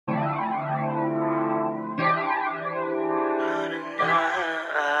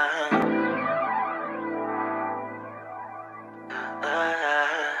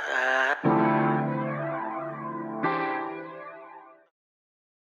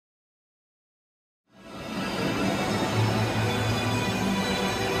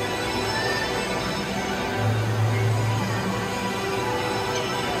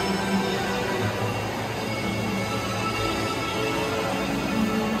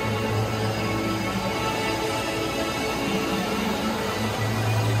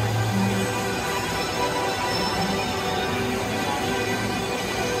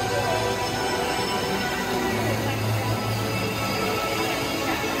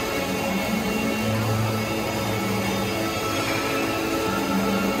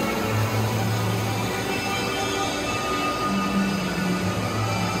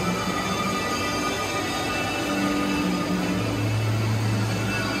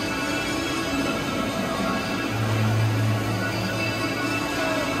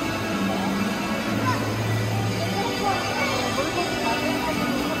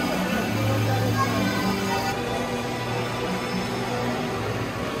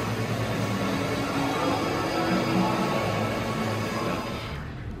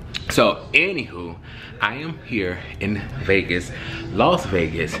So anywho, I am here in Vegas, Las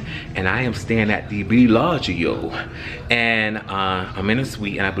Vegas, and I am staying at the Bellagio. And I'm in a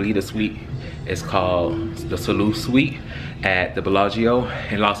suite, and I believe the suite is called the Salute Suite at the Bellagio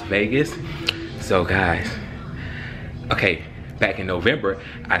in Las Vegas. So guys, okay, back in November,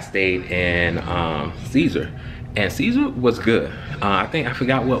 I stayed in Caesar, and Caesar was good. I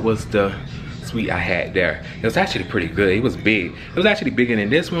forgot what was the suite I had there. It was actually pretty good. It was big. It was actually bigger than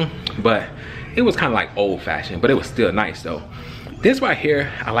this one, but it was kind of like old fashioned, but it was still nice though. This right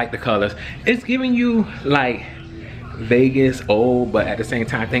here, I like the colors. It's giving you like Vegas old, but at the same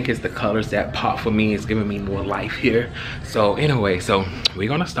time, I think it's the colors that pop for me. It's giving me more life here. So anyway, so we're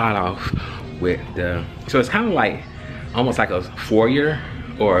gonna start off with the, so it's kind of like almost like a foyer,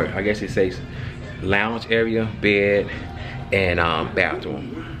 or I guess you say lounge area, bed, and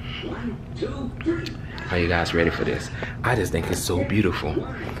bathroom. Are you guys ready for this? I just think it's so beautiful.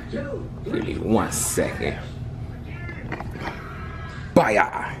 Give me 1 second.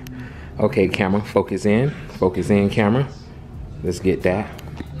 Bye. Okay, camera, focus in camera. Let's get that.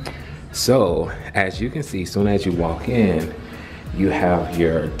 So as you can see, soon as you walk in, you have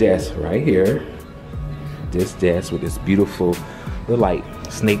your desk right here. This desk with this beautiful little like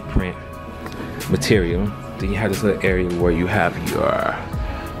snake print material. Then you have this little area where you have your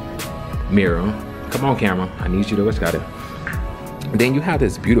mirror. Come on camera, I need you to look at it. Then you have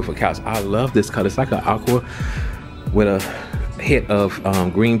this beautiful couch. I love this color. It's like an aqua with a hit of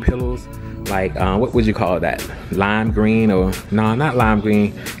green pillows. Like what would you call that? Lime green, or no, not lime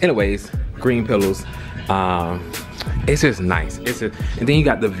green. Anyways, green pillows. It's just nice. And then you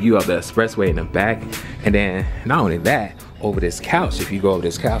got the view of the expressway in the back. And then not only that, over this couch, if you go over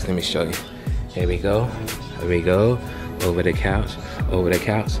this couch, let me show you. Here we go. Here we go. Over the couch. Over the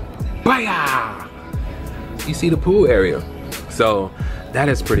couch. Bye! You see the pool area. So that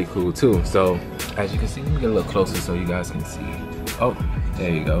is pretty cool too. So as you can see, let me get a little closer so you guys can see. Oh, there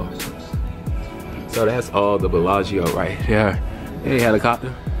you go. So that's all the Bellagio right here. Hey,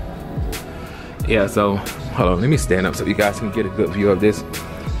 helicopter. Yeah, so hold on, let me stand up so you guys can get a good view of this.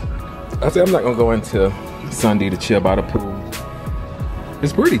 I said I'm not gonna go into Sunday to chill by the pool.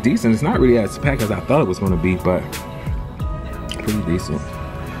 It's pretty decent. It's not really as packed as I thought it was gonna be, but pretty decent.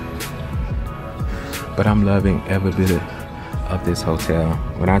 But I'm loving every bit of this hotel.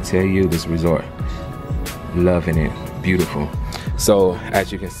 When I tell you, this resort, loving it, beautiful. So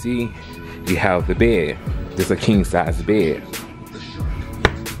as you can see, you have the bed. This is a king size bed.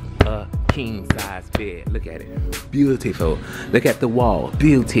 A king size bed, look at it, beautiful. Look at the wall,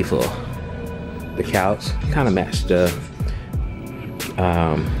 beautiful. The couch, kind of matched the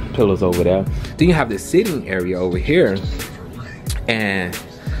pillows over there. Then you have the sitting area over here. And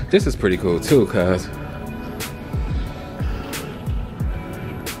this is pretty cool too, cause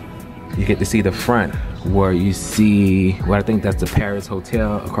you get to see the front where you see, well, I think that's the Paris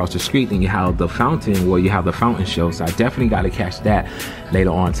Hotel across the street. Then you have the fountain where you have the fountain show. So I definitely got to catch that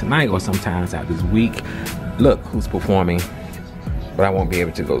later on tonight or sometimes out this week. Look who's performing, but I won't be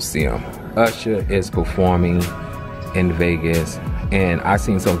able to go see him. Usher is performing in Vegas, and I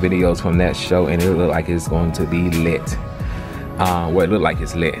seen some videos from that show, and it looked like it's going to be lit. Well, it looked like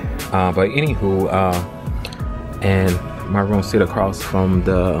it's lit. But anywho, and my room sit across from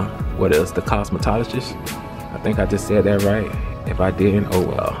the, what is the cosmetologist? I think I just said that right. If I didn't, oh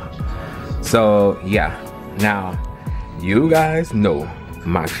well. So yeah, now you guys know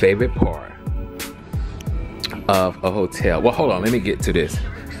my favorite part of a hotel. Well, hold on, let me get to this.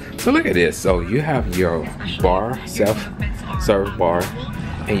 So look at this. So you have your bar, self-serve bar,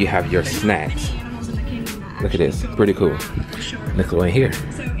 and you have your snacks. Look at this, pretty cool. Let's go in here.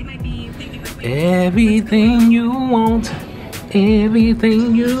 Everything you want,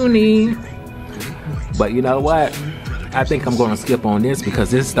 everything you need. But you know what? I think I'm gonna skip on this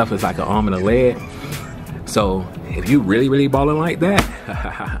because this stuff is like an arm and a leg. So if you really balling like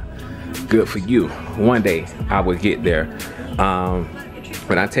that, good for you. One day I will get there.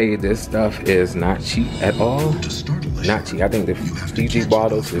 But I tell you, this stuff is not cheap at all. Not cheap. I think the Fiji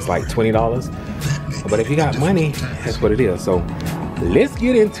bottles is like $20. But if you got money, that's what it is. So let's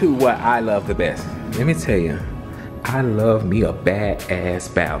get into what I love the best. Let me tell you, I love me a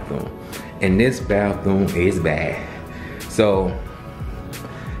badass bathroom. And this bathroom is bad. So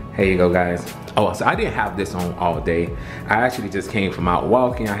here you go, guys. Oh, so I didn't have this on all day. I actually just came from out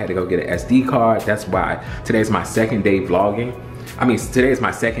walking. I had to go get an SD card. That's why today's my second day vlogging. I mean, today is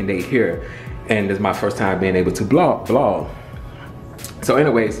my second day here, and this is my first time being able to vlog. So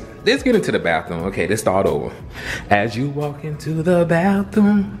anyways, let's get into the bathroom. Okay, let's start over. As you walk into the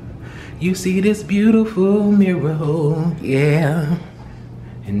bathroom, you see this beautiful mirror, yeah.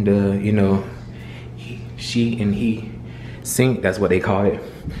 and you know, she and he sink. That's what they call it.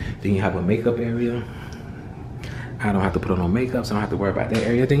 Then you have a makeup area. I don't have to put on no makeup, so I don't have to worry about that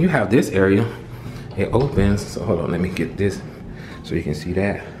area. Then you have this area. It opens. So hold on, let me get this so you can see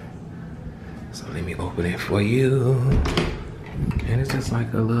that. So let me open it for you. And it's just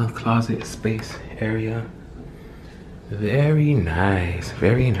like a little closet space area. Very nice,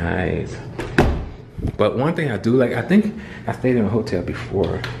 very nice. But one thing I do like, I think I stayed in a hotel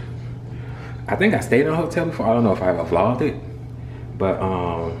before. I think I stayed in a hotel before. I don't know if I ever vlogged it, but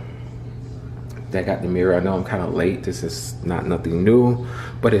that got the mirror. I know I'm kind of late. This is not nothing new,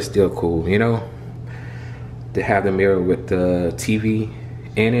 but it's still cool, you know, to have the mirror with the TV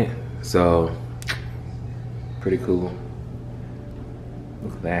in it. So pretty cool.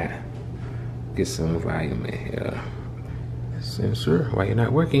 Look at that. Get some volume in here. Sensor, why you're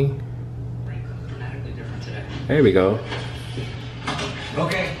not working? There we go.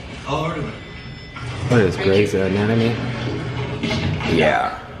 Okay, I'll order it. What is Grey's Anatomy?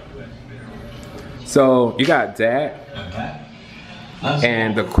 Yeah. So you got that.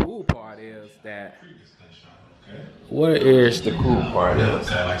 And the cool part is that, what is the cool part is?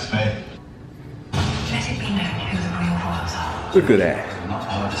 Look at that.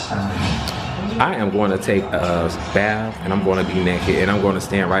 I am going to take a bath and I'm going to be naked and I'm going to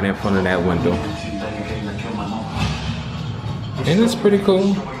stand right in front of that window. And it's pretty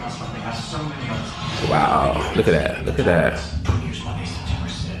cool. Wow, look at that, look at that.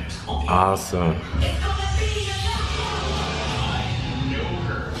 Awesome.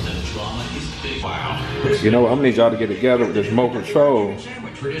 You know what, I'm gonna need y'all to get together with this remote control.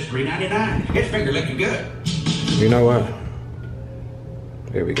 For just $3.99. His finger looking good. You know what?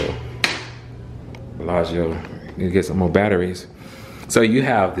 There we go. Bellagio, you get some more batteries. So you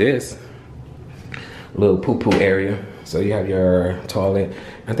have this little poo-poo area. So you have your toilet.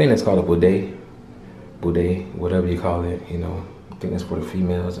 I think that's called a bidet. Bidet, whatever you call it, you know. I think that's for the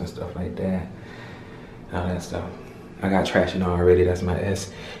females and stuff like that. All that stuff. I got trash in already. That's my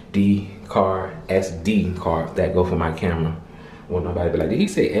SD card that go for my camera. Won't nobody be like, did he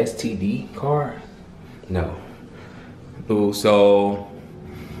say STD card? No. Ooh, so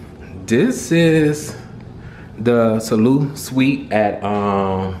this is the Salute Suite at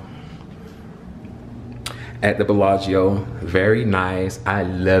the Bellagio. Very nice. I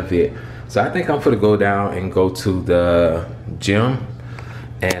love it. So I think I'm gonna go down and go to the gym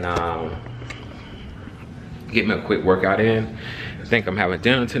and get me a quick workout in. I think I'm having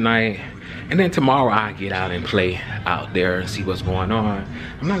dinner tonight, and then tomorrow I get out and play out there and see what's going on.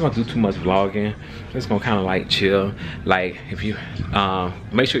 I'm not gonna do too much vlogging. Just gonna kind of like chill. Like if you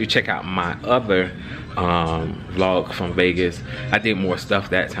make sure you check out my other vlog from Vegas. I did more stuff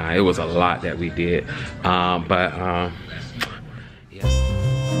that time. It was a lot that we did, yeah.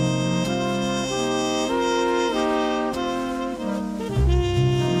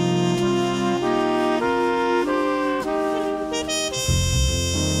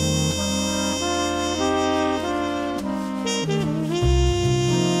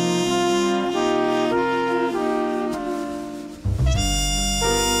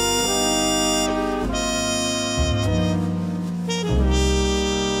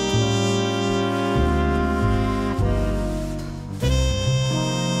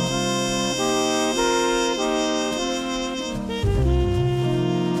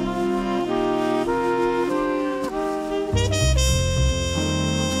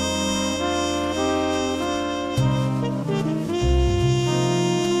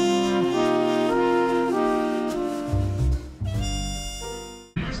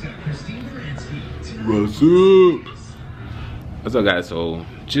 What's up? What's up, guys? So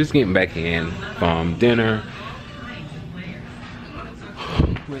just getting back in from dinner.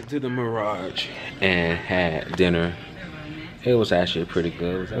 Went to the Mirage and had dinner. It was actually pretty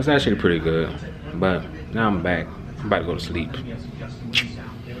good. It was actually pretty good. But now I'm back. I'm about to go to sleep.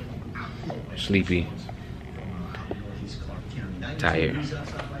 Sleepy. Tired.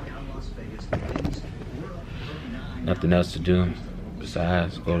 Nothing else to do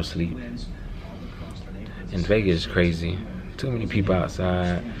besides go to sleep. In Vegas is crazy. Too many people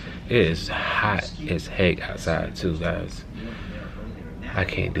outside. It is hot as heck outside too, guys. I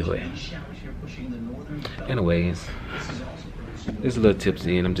can't do it. Anyways, it's a little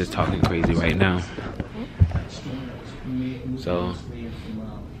tipsy and I'm just talking crazy right now. So,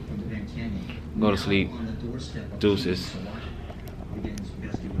 go to sleep. Deuces.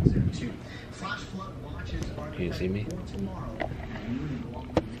 Can you see me?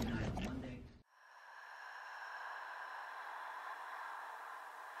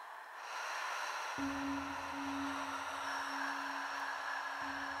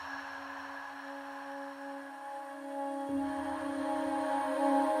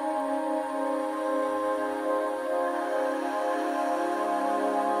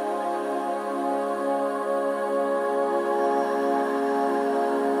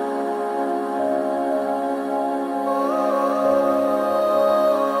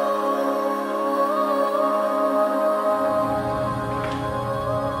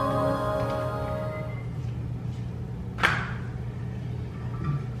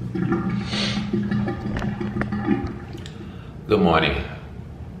 morning.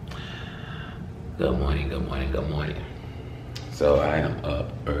 Good morning, good morning, good morning. So I am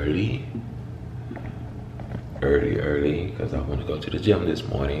up early, because I want to go to the gym this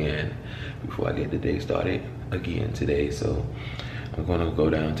morning and before I get the day started again today. So I'm gonna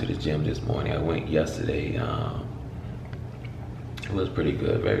go down to the gym this morning. I went yesterday. It was pretty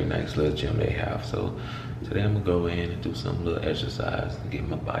good, very nice little gym they have. So today I'm gonna go in and do some little exercise and get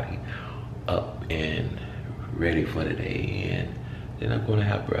my body up and ready for the day, and then I'm gonna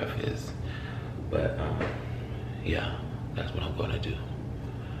have breakfast. But yeah, that's what I'm gonna do.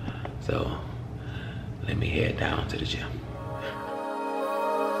 So let me head down to the gym.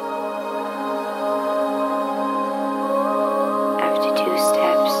 After 2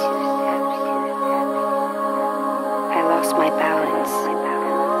 steps, I lost my balance.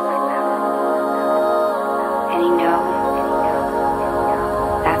 And you know,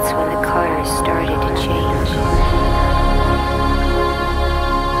 that's when the colors started to change.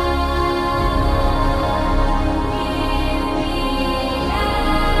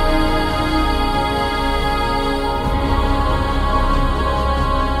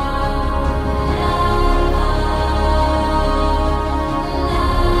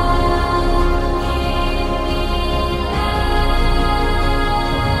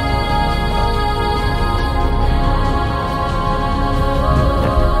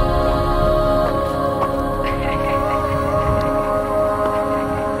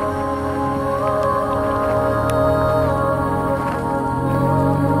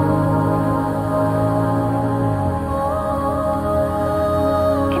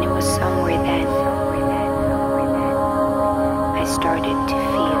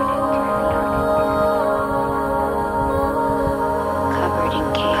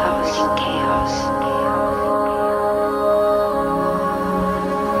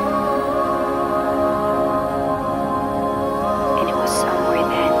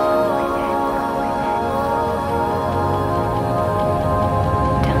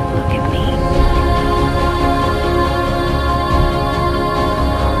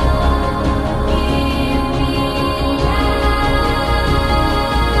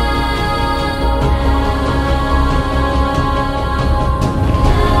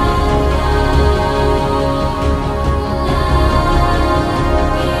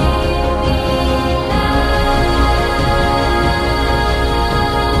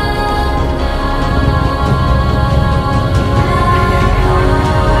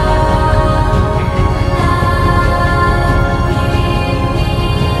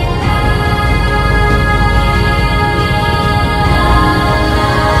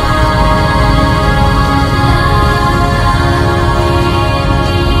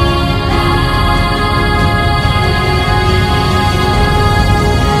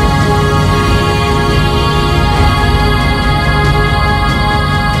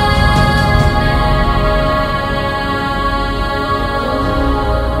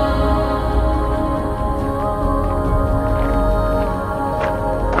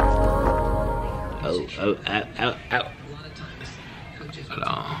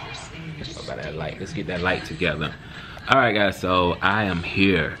 Let's get that light together. All right, guys, so I am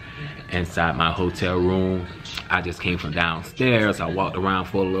here inside my hotel room. I just came from downstairs. I walked around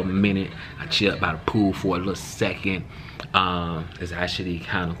for a little minute. I chilled by the pool for a little second. It's actually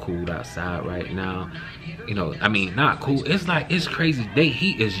kind of cool outside right now. You know, I mean, not cool. It's like, it's crazy. The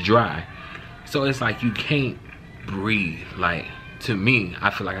heat is dry. So it's like you can't breathe. Like, to me, I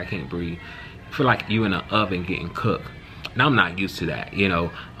feel like I can't breathe. I feel like you in an oven getting cooked. Now I'm not used to that, you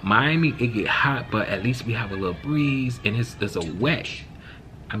know. Miami, it get hot, but at least we have a little breeze, and it's a wet.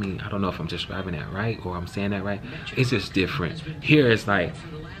 I mean, I don't know if I'm describing that right or I'm saying that right. It's just different. Here it's like,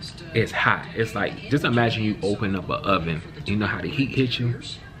 it's hot. It's like, just imagine you open up an oven. You know how the heat hits you?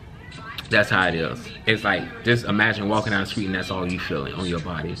 That's how it is. It's like, just imagine walking down the street and that's all you feeling on your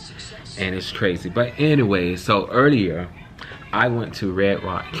body. And it's crazy. But anyway, so earlier, I went to Red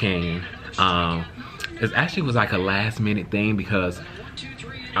Rock Canyon. It actually was like a last minute thing because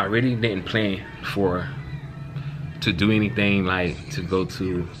I really didn't plan to do anything like to go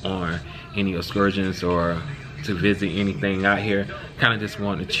to on any excursions or to visit anything out here. Kind of just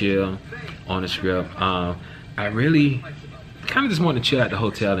wanted to chill on the Strip. I really kind of just wanted to chill at the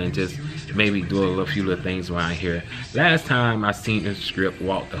hotel and just maybe do a few little things around here. Last time I seen the Strip,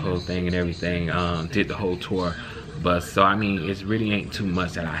 walked the whole thing and everything, did the whole tour bus. So I mean, it really ain't too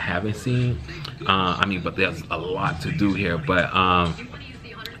much that I haven't seen. I mean, but there's a lot to do here. But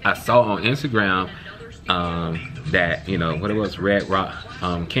I saw on Instagram that, you know, what it was, Red Rock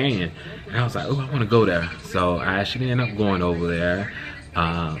Canyon, and I was like, oh, I want to go there. So I actually ended up going over there.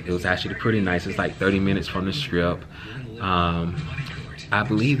 It was actually pretty nice. It's like 30 minutes from the Strip. I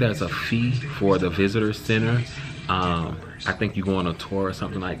believe there's a fee for the visitor center. I think you go on a tour or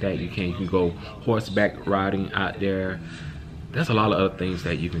something like that. You can go horseback riding out there. There's a lot of other things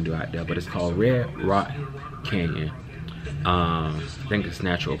that you can do out there, but it's called Red Rock Canyon. I think it's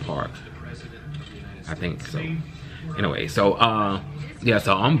Natural Park. I think so. Anyway, so yeah,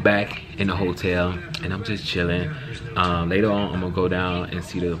 so I'm back in the hotel and I'm just chilling. Later on, I'm gonna go down and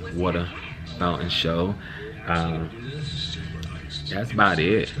see the water fountain show. That's about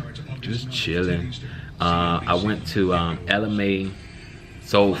it. Just chilling. I went to LMA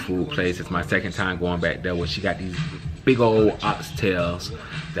Soul Food Place. It's my second time going back there, where she got these big old oxtails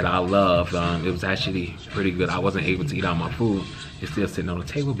that I love. It was actually pretty good. I wasn't able to eat all my food. It's still sitting on the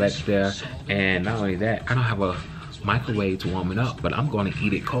table back there. And not only that, I don't have a microwave to warm it up, but I'm gonna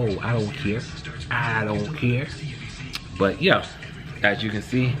eat it cold. I don't care. I don't care. But yeah, as you can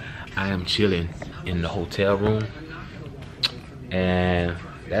see, I am chilling in the hotel room. And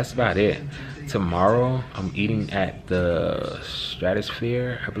that's about it. Tomorrow, I'm eating at the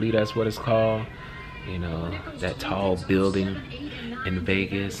Stratosphere. I believe that's what it's called. You know, that tall building in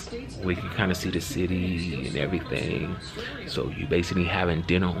Vegas. We can kind of see the city and everything. So you basically having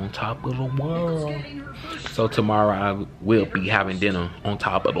dinner on top of the world. So tomorrow I will be having dinner on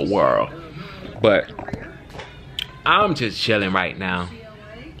top of the world. But I'm just chilling right now.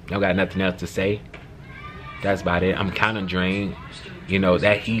 I got nothing else to say. That's about it. I'm kind of drained. You know,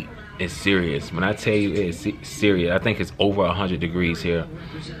 that heat is serious. When I tell you it's serious, I think it's over 100 degrees here.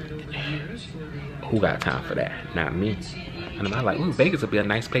 Who got time for that? Not me. And I'm like, ooh, Vegas would be a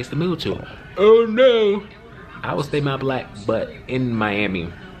nice place to move to. Oh no. I will stay my black butt in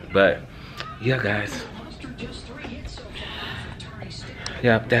Miami. But yeah, guys.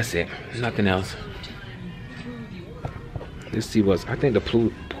 Yeah, that's it. Nothing else. Let's see what's, I think the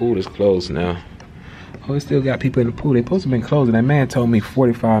pool is closed now. Oh, it still got people in the pool. They supposed to have been closing. That man told me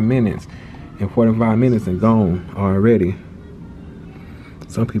 45 minutes. And 45 minutes and gone already.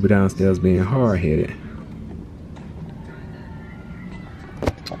 Some people downstairs being hard-headed.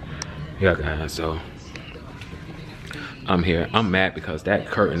 Yeah, guys, so I'm here. I'm mad because that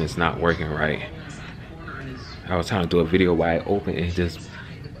curtain is not working right. I was trying to do a video wide open. It just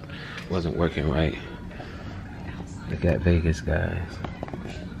wasn't working right. Look at Vegas, guys.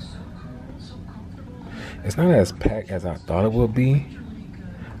 It's not as packed as I thought it would be.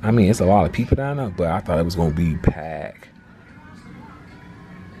 I mean, it's a lot of people down there, but I thought it was gonna be packed.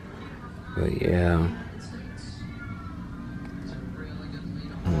 But yeah.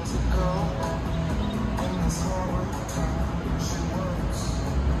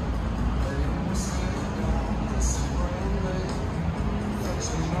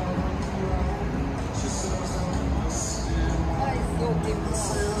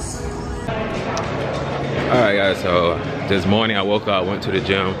 Alright guys, so this morning I woke up, went to the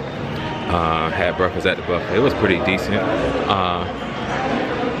gym, had breakfast at the buffet. It was pretty decent.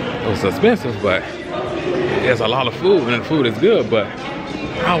 It was expensive, but there's a lot of food and the food is good, but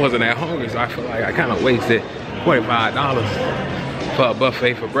I wasn't that hungry, so I feel like I kind of wasted $45 for a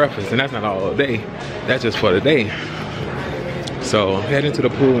buffet for breakfast, and that's not all day, that's just for the day. So I'm heading to the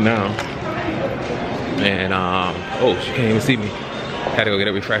pool now, and oh, she can't even see me. Had to go get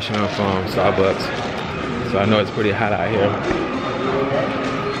a refreshener from Starbucks. So I know it's pretty hot out here.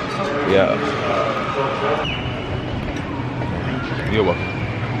 Yeah. You're welcome.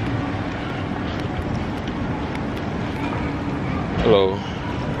 Hello.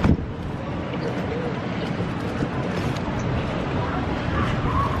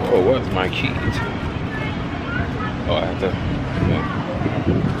 Oh, where's my keys? Oh, I have to. Yeah.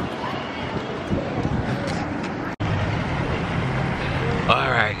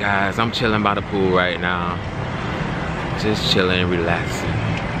 Alright guys, I'm chilling by the pool right now. Just chilling, relaxing.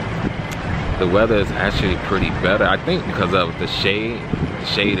 The weather is actually pretty better, I think, because of the shade. The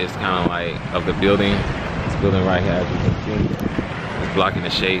shade is kind of like of the building. This building right here, as you can see, it's blocking the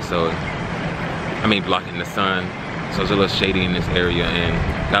shade, so I mean blocking the sun. So it's a little shady in this area,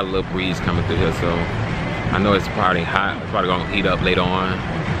 and got a little breeze coming through here. So I know it's probably hot. It's probably gonna heat up later on.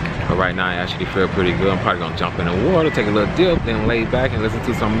 But right now I actually feel pretty good. I'm probably gonna jump in the water, take a little dip, then lay back and listen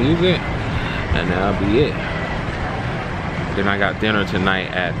to some music, and that'll be it. Then I got dinner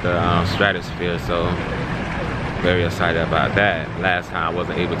tonight at the Stratosphere, so very excited about that. Last time I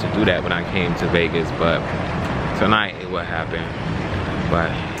wasn't able to do that when I came to Vegas, but tonight it will happen.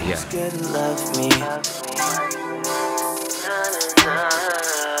 But yeah.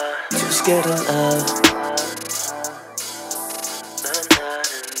 Too scared to love.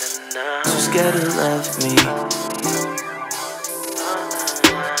 Scared to love me.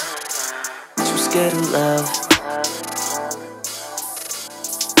 Too scared to love.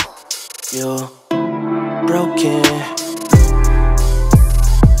 You're broken.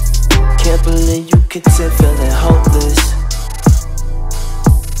 Can't believe you could sit feeling hopeless.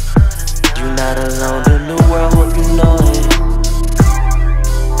 You're not alone in the world, hope you know it.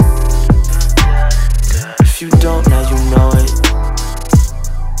 If you don't, now you know it.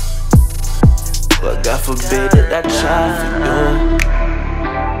 But God forbid that I try for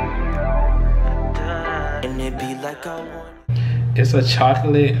you. And it be like I want. It's a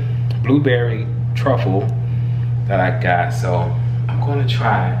chocolate blueberry truffle that I got, so I'm gonna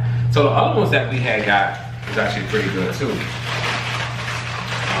try. So the other ones that we had got is actually pretty good too.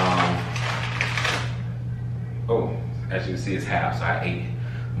 Oh, as you can see, it's half, so I ate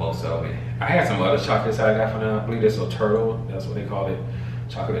most of it. I had some other chocolates that I got from them. I believe this is a turtle. That's what they call it,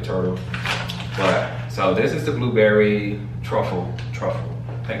 chocolate turtle. But so this is the blueberry truffle. I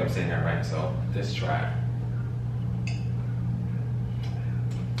think I'm saying that right. So let's try it.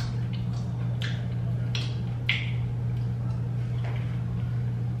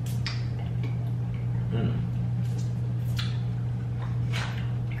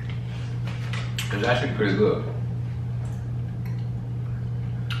 It's actually pretty good.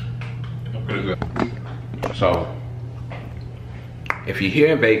 Pretty good. So, if you're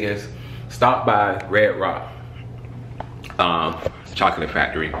here in Vegas, stop by Red Rock Chocolate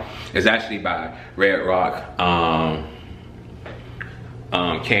Factory. It's actually by Red Rock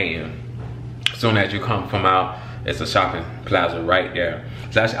Canyon. As soon as you come from out, it's a shopping plaza right there.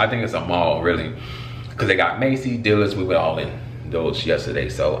 It's actually, I think it's a mall really, because they got Macy's, Dillard's. We were all in those yesterday,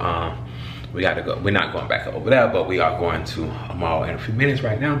 so we got to go. We're not going back over there, but we are going to a mall in a few minutes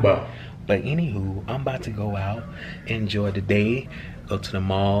right now. But anywho, I'm about to go out, enjoy the day, go to the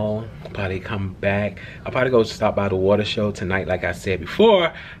mall, probably come back. I'll probably go stop by the water show tonight. Like I said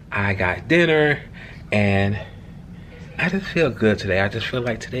before, I got dinner, and I just feel good today. I just feel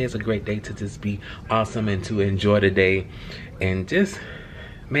like today is a great day to just be awesome and to enjoy the day. And just,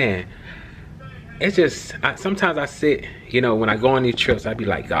 man, it's just, sometimes I sit, you know, when I go on these trips, I be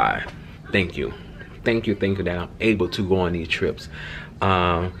like, God, thank you that I'm able to go on these trips.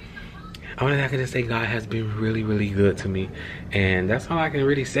 I can just say God has been really, really good to me, and that's all I can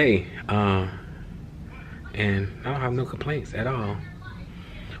really say. And I don't have no complaints at all.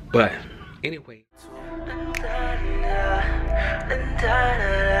 But anyway,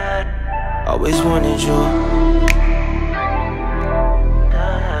 always wanted you,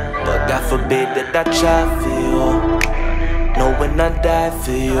 but God forbid that I try for you. Know when I die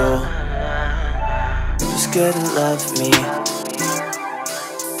for you. Too scared to love me.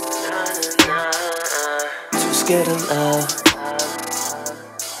 Too scared to love.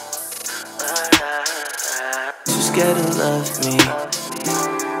 Too scared to love me.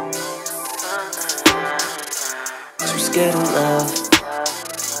 Too scared to love.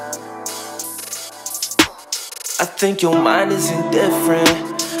 I think your mind is indifferent.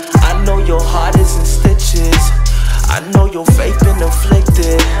 I know your heart is in stitches. I know your faith been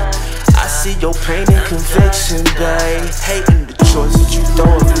afflicted. I see your pain and conviction, babe. Hating the choice that you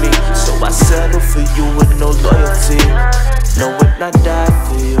throw at me, so I settle for you with no loyalty. Knowing I die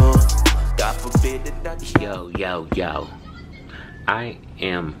for you. God forbid that I yo. I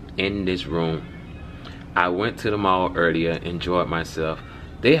am in this room. I went to the mall earlier, enjoyed myself.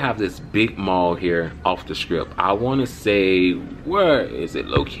 They have this big mall here off the strip. I want to say, where is it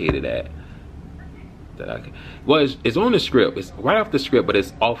located at? Well, it's on the strip. It's right off the strip, but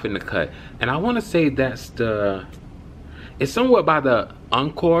it's off in the cut. And I want to say that's it's somewhere by the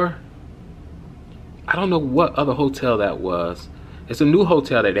Encore. I don't know what other hotel that was. It's a new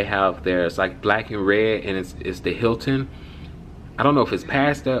hotel that they have there. It's like black and red, and it's the Hilton. I don't know if it's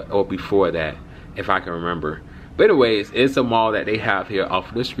past that or before that, if I can remember. But anyways, it's a mall that they have here off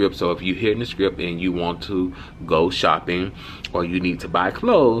of the strip. So if you're here in the strip and you want to go shopping or you need to buy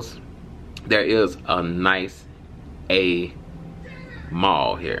clothes, there is a nice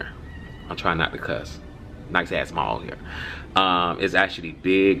mall here. I'm trying not to cuss. Nice ass mall here. It's actually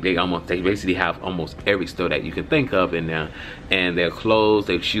big. They basically have almost every store that you can think of in there, and their clothes,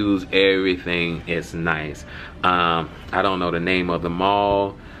 their shoes, everything is nice. I don't know the name of the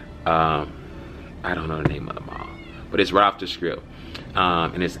mall. I don't know the name of the mall, but it's right off the strip,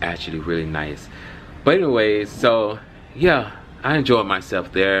 and it's actually really nice. But anyways, so yeah, I enjoyed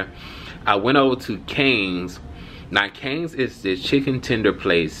myself there. I went over to Cane's. Now Cane's is this chicken tender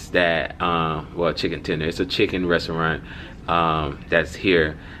place that, well, chicken tender, it's a chicken restaurant that's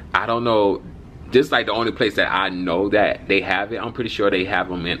here. I don't know, this is like the only place that I know that they have it. I'm pretty sure they have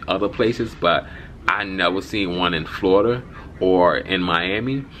them in other places, but I never seen one in Florida or in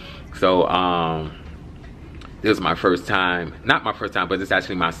Miami. So This was my first time, not my first time, but it's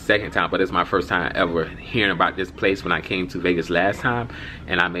actually my second time, but it's my first time ever hearing about this place when I came to Vegas last time,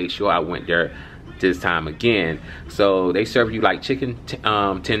 and I made sure I went there this time again. So they serve you like chicken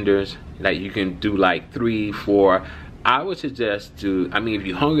tenders, like you can do like 3, 4. I would suggest do, I mean, if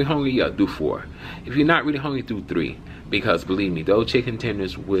you're hungry, yeah, do 4. If you're not really hungry, do 3. Because believe me, those chicken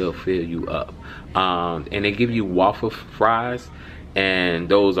tenders will fill you up. And they give you waffle fries, and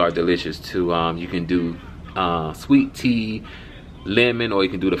those are delicious too. You can do sweet tea, lemon, or you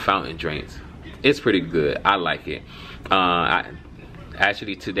can do the fountain drinks. It's pretty good. I like it.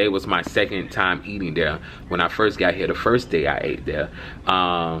 Actually, today was my second time eating there. When I first got here, the first day I ate there.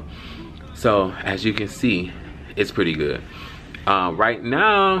 So as you can see, it's pretty good. Right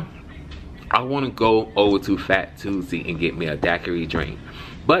now, I want to go over to Fat Tuesday and get me a daiquiri drink.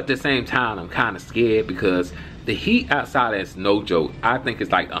 But at the same time, I'm kind of scared because the heat outside is no joke. I think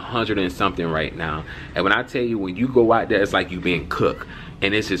it's like 100 and something right now. And when I tell you, when you go out there, it's like you being cooked.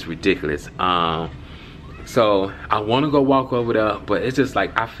 And it's just ridiculous. So I want to go walk over there, but it's just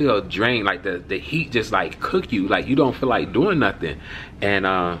like I feel drained. Like the heat just like cook you. Like you don't feel like doing nothing. And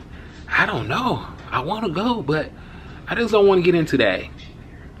I don't know. I want to go, but I just don't want to get into that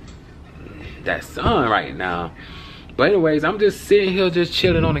sun right now. But anyways, I'm just sitting here just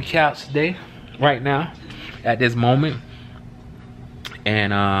chilling on the couch today, right now, at this moment.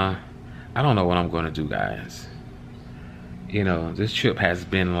 And I don't know what I'm going to do, guys. You know, this trip has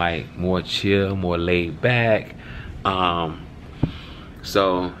been like more chill, more laid back.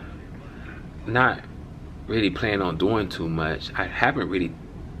 So not really planning on doing too much. I haven't really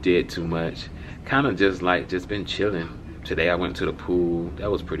did too much. Kind of just been chilling. Today I went to the pool.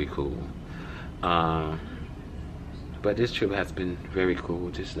 That was pretty cool. But this trip has been very cool.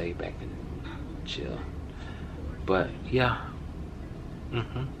 Just laid back and chill. But yeah.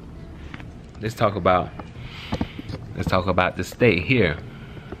 Let's talk about the stay here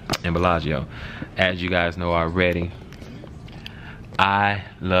in Bellagio. As you guys know already, I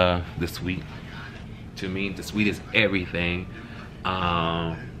love the suite. To me, the suite is everything.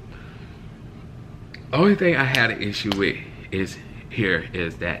 Only thing I had an issue with is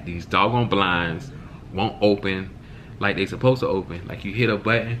that these doggone blinds won't open like they supposed to open. Like you hit a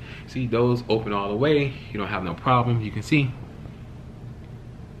button, see those open all the way, you don't have no problem, you can see.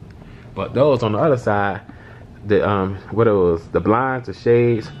 But those on the other side, the the blinds, the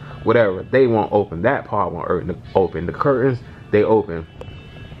shades, whatever, they won't open. That part won't open. The curtains, they open.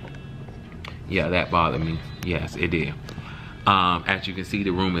 Yeah, that bothered me. Yes, it did. As you can see,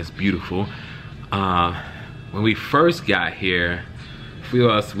 the room is beautiful. When we first got here,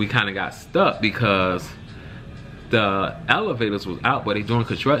 we kind of got stuck because the elevators was out, but they doing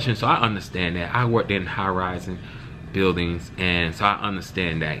construction. So I understand that. I worked in high-rising buildings, and so I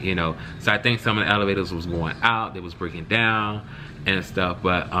understand that, you know. So I think some of the elevators was going out, they was breaking down and stuff,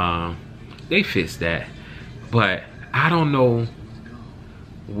 but they fixed that. But I don't know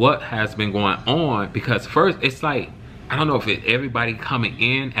what has been going on, because first it's like, I don't know if everybody coming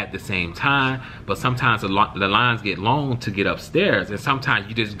in at the same time, but sometimes the lines get long to get upstairs, and sometimes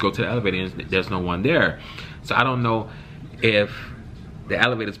you just go to the elevator and there's no one there. So I don't know if the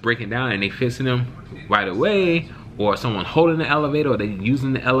elevator's breaking down and they fixing them right away, or someone holding the elevator, or they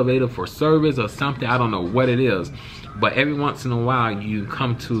using the elevator for service or something. I don't know what it is. But every once in a while, you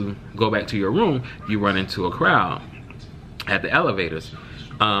go back to your room, you run into a crowd at the elevators.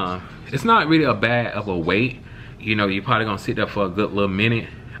 It's not really a bad of a wait. You know, you're probably gonna sit there for a good little minute.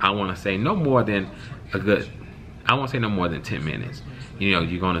 I wanna say no more than 10 minutes. You know,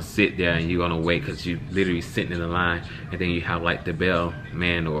 you're gonna sit there and you're gonna wait, because you literally sitting in the line, and then you have like the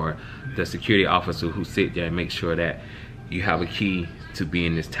bellman or the security officer who sit there and make sure that you have a key to be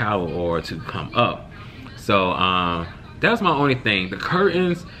in this tower or to come up. So that's my only thing, the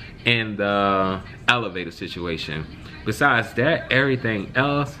curtains and the elevator situation. Besides that, everything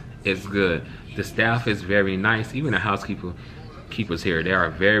else is good. The staff is very nice. Even the housekeepers here, they are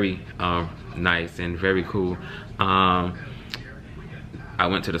very nice and very cool. I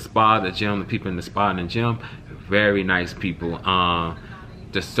went to the spa, the gym, the people in the spa and the gym, very nice people.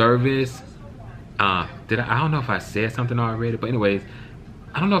 The service, I don't know if I said something already, but anyways,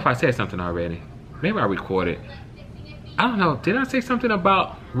 I don't know if I said something already. Maybe I recorded. I don't know, did I say something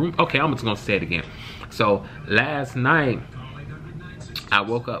about room? Okay, I'm just gonna say it again. So last night, I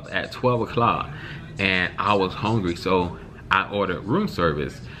woke up at 12 o'clock and I was hungry, so I ordered room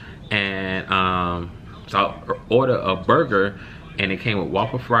service. And so I ordered a burger, and it came with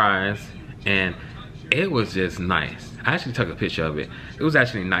waffle fries, and it was just nice. I actually took a picture of it. It was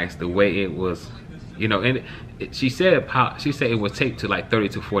actually nice the way it was, you know. And she said it would take to like 30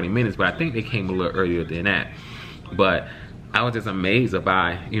 to 40 minutes, but I think they came a little earlier than that. but I was just amazed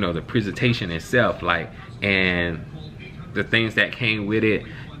by, you know, the presentation itself, like, and the things that came with it,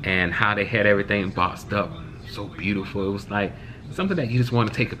 and how they had everything boxed up so beautiful. It was like something that you just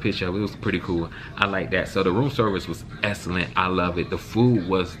want to take a picture of. It was pretty cool. I like that. So the room service was excellent. I love it. The food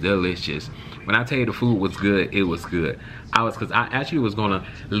was delicious. When I tell you the food was good, it was good. Because I actually was gonna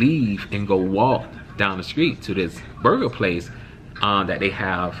leave and go walk down the street to this burger place that they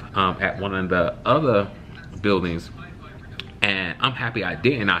have at one of the other buildings, and I'm happy I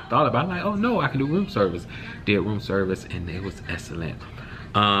didn't. I thought about it, like, oh no, I can do room service. Did room service, and it was excellent.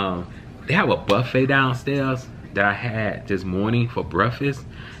 They have a buffet downstairs that I had this morning for breakfast.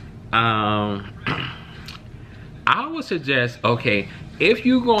 I would suggest, okay, if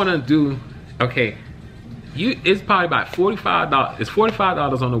you're gonna do, okay, it's probably about $45. It's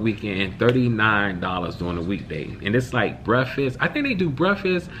 $45 on the weekend and $39 during the weekday. And it's like breakfast. I think they do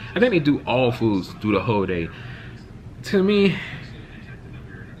breakfast. I think they do all foods through the whole day. To me,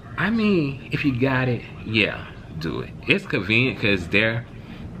 I mean, if you got it, yeah, do it. It's convenient because it's there,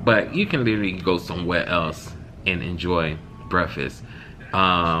 but you can literally go somewhere else and enjoy breakfast.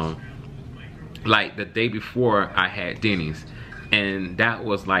 Like the day before, I had Denny's, and that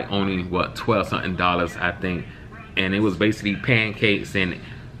was like only what, $12-something, I think, and it was basically pancakes, and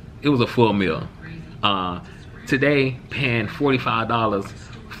it was a full meal. Today, paying $45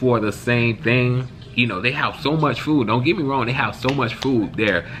 for the same thing. You know, they have so much food. Don't get me wrong, they have so much food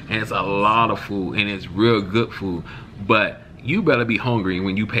there, and it's a lot of food, and it's real good food. But you better be hungry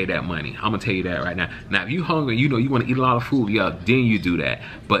when you pay that money. I'm gonna tell you that right now. Now, if you hungry, you know you want to eat a lot of food, yeah, then you do that.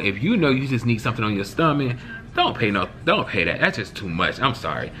 But if you know you just need something on your stomach, don't pay that. That's just too much. I'm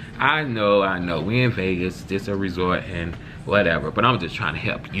sorry. I know. We in Vegas, it's a resort and whatever. But I'm just trying to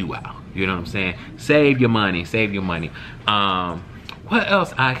help you out. You know what I'm saying? Save your money. Save your money. What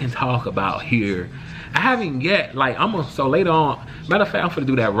else I can talk about here? I haven't yet. Like, so later on. Matter of fact, I'm gonna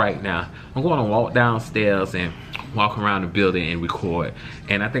do that right now. I'm going to walk downstairs and walk around the building and record.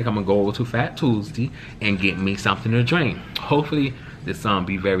 And I think I'm gonna go over to Fat Tuesday and get me something to drink. Hopefully, this song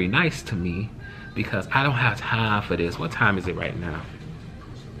be very nice to me, because I don't have time for this. What time is it right now?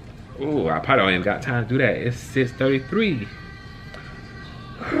 Oh, I probably don't even got time to do that. It's 6:33.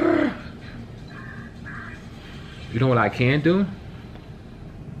 You know what I can do?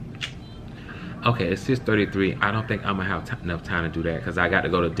 Okay, it's 6:33. I don't think I'm gonna have enough time to do that because I got to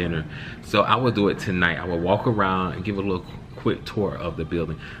go to dinner. So I will do it tonight. I will walk around and give a little quick tour of the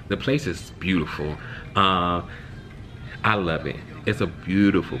building. The place is beautiful. I love it. It's a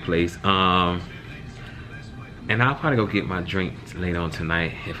beautiful place. And I'll probably go get my drink later on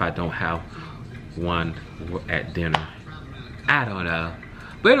tonight if I don't have one at dinner. I don't know.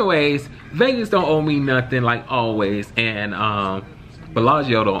 But anyways, Vegas don't owe me nothing like always. And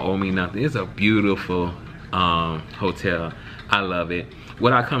Bellagio don't owe me nothing. It's a beautiful hotel. I love it.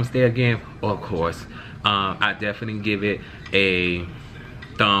 Would I come stay again? Of course. I definitely give it a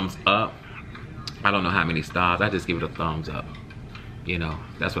thumbs up. I don't know how many stars. I just give it a thumbs up. You know,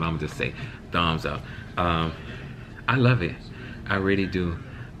 that's what I'm gonna just say. Thumbs up. I love it. I really do.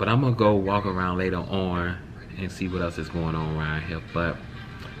 But I'm gonna go walk around later on and see what else is going on around here. But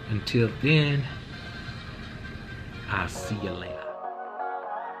until then, I'll see you later.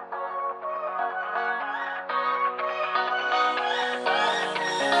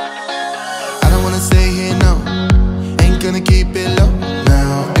 Stay here, no, ain't gonna keep it low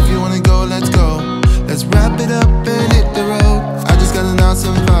now. If you wanna go, let's go. Let's wrap it up and hit the road. I just got an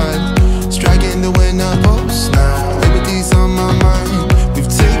awesome vibe, striking the winner post now. Liberty's on my mind. We've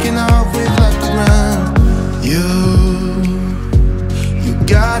taken off, we've left the ground. You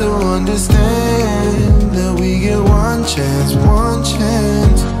gotta understand that we get one chance, one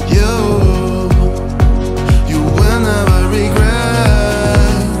chance. You will never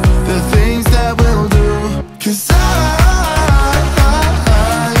regret the things that we'll do. 'Cause I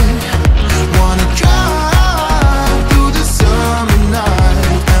wanna drive through the summer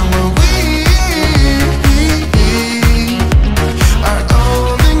night. And when we are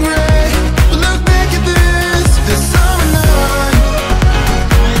old and gray, we'll look back at this summer night.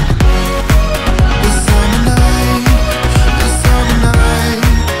 The summer night, the summer night.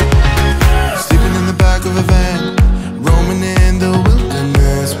 Sleeping in the back of a van, roaming in the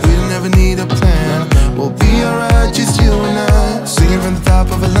wilderness. We never need a plan. We'll be alright, just you and I. Singing from the top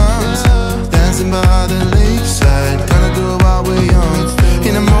of our lungs, dancing by the